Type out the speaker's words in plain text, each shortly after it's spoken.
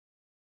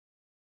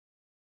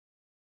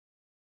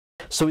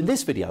So in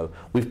this video,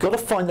 we've got to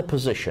find the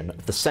position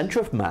of the centre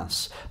of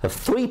mass of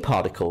three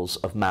particles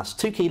of mass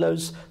 2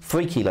 kilos,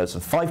 3 kilos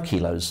and 5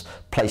 kilos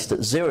placed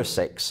at 0,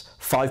 6,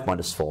 5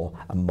 minus 4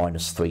 and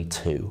minus 3,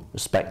 2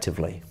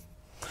 respectively.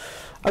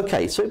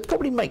 Okay, so it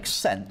probably makes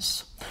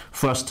sense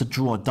for us to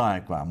draw a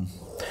diagram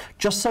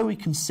just so we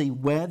can see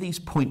where these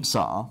points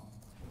are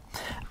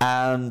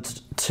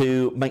and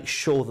to make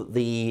sure that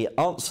the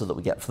answer that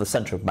we get for the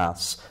centre of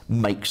mass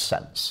makes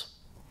sense.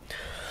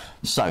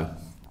 So,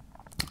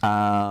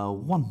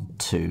 1,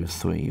 2,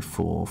 3,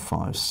 4,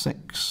 5,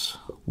 6.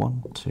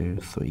 1, 2,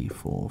 3,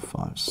 4,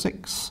 5,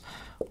 6.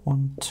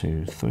 1,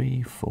 2,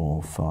 3,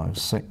 4, 5,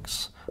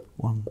 6.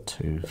 1,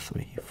 2,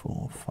 3,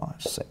 4,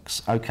 5,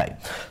 6. Okay,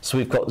 so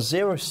we've got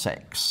 0,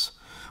 6,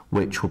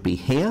 which will be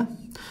here.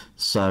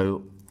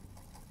 So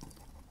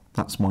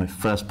that's my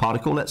first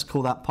particle. Let's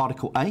call that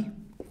particle A.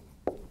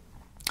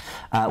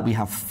 We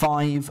have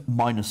 5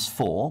 minus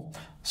 4.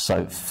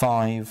 So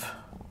 5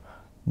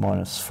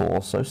 minus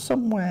 4. So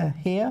somewhere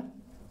here.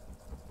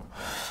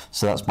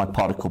 So that's my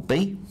particle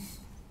B.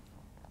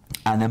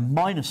 And then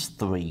minus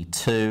 3,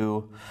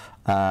 2.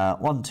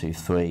 1, 2,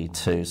 3,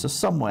 2. So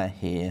somewhere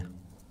here.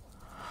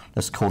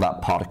 Let's call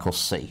that particle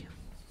C.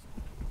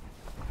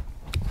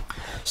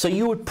 So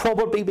you would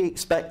probably be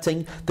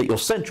expecting that your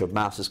centre of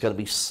mass is going to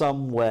be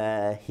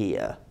somewhere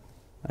here.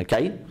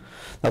 Okay?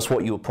 That's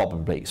what you were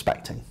probably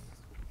expecting.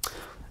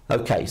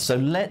 Okay, so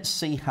let's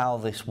see how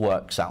this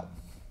works out.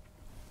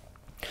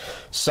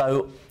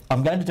 So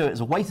I'm going to do it as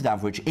a weighted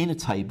average in a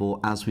table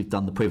as we've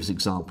done the previous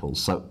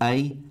examples. So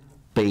A,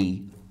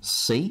 B,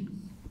 C.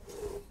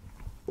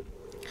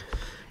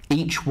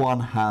 Each one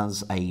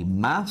has a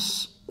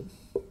mass.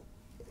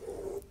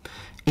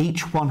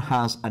 Each one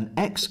has an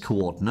x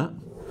coordinate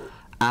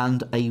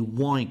and a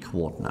y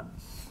coordinate.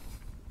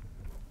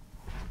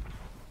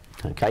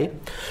 Okay,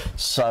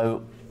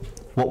 so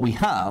what we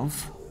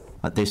have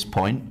at this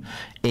point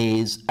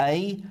is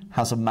A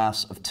has a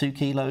mass of 2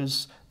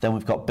 kilos, then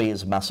we've got B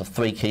has a mass of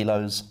 3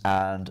 kilos,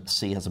 and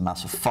C has a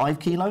mass of 5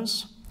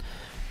 kilos.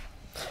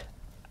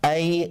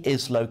 A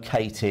is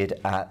located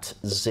at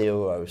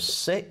 0,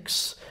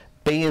 6,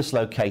 B is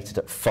located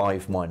at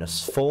 5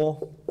 minus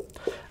 4,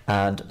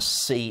 and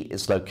C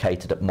is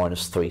located at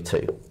minus 3,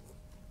 2.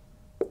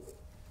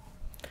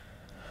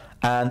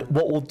 And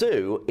what we'll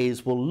do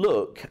is we'll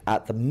look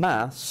at the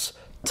mass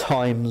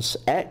times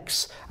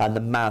x and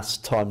the mass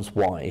times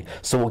y.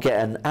 So we'll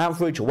get an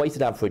average, a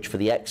weighted average for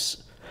the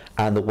x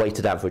and the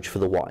weighted average for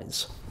the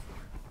y's.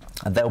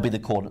 And they'll be the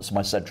coordinates of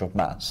my centre of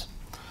mass.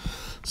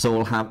 So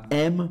we'll have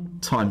m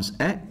times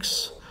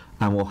x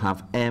and we'll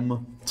have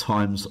m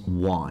times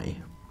y.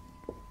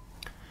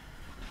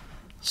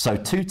 So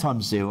 2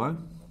 times 0,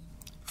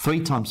 3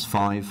 times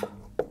 5,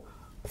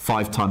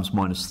 5 times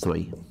minus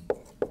 3.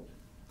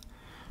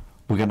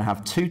 We're going to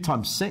have 2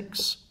 times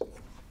 6,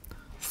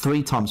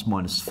 3 times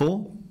minus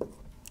 4,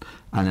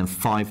 and then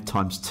 5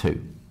 times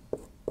 2.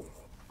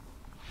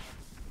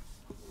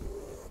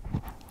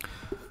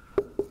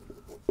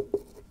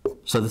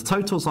 So the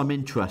totals I'm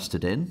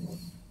interested in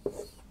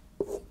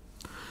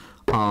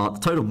are the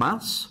total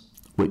mass,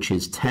 which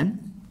is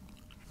 10,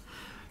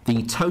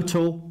 the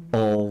total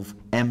of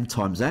m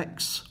times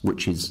x,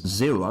 which is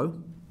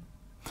 0,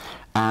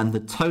 and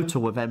the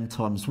total of m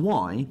times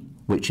y,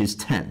 which is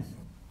 10.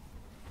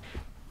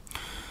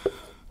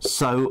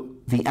 So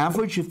the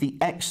average of the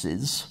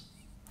x's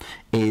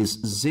is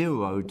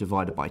 0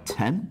 divided by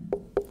 10,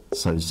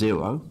 so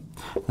 0,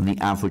 and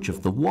the average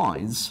of the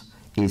y's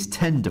is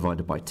 10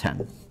 divided by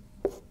 10,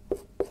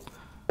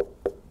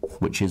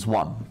 which is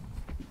 1.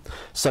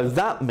 So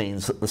that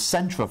means that the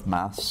centre of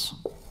mass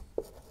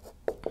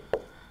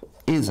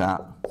is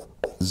at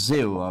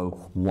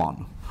 0,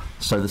 1.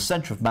 So the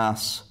centre of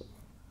mass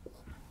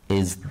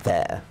is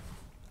there.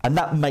 And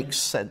that makes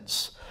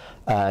sense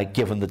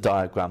given the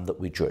diagram that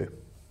we drew.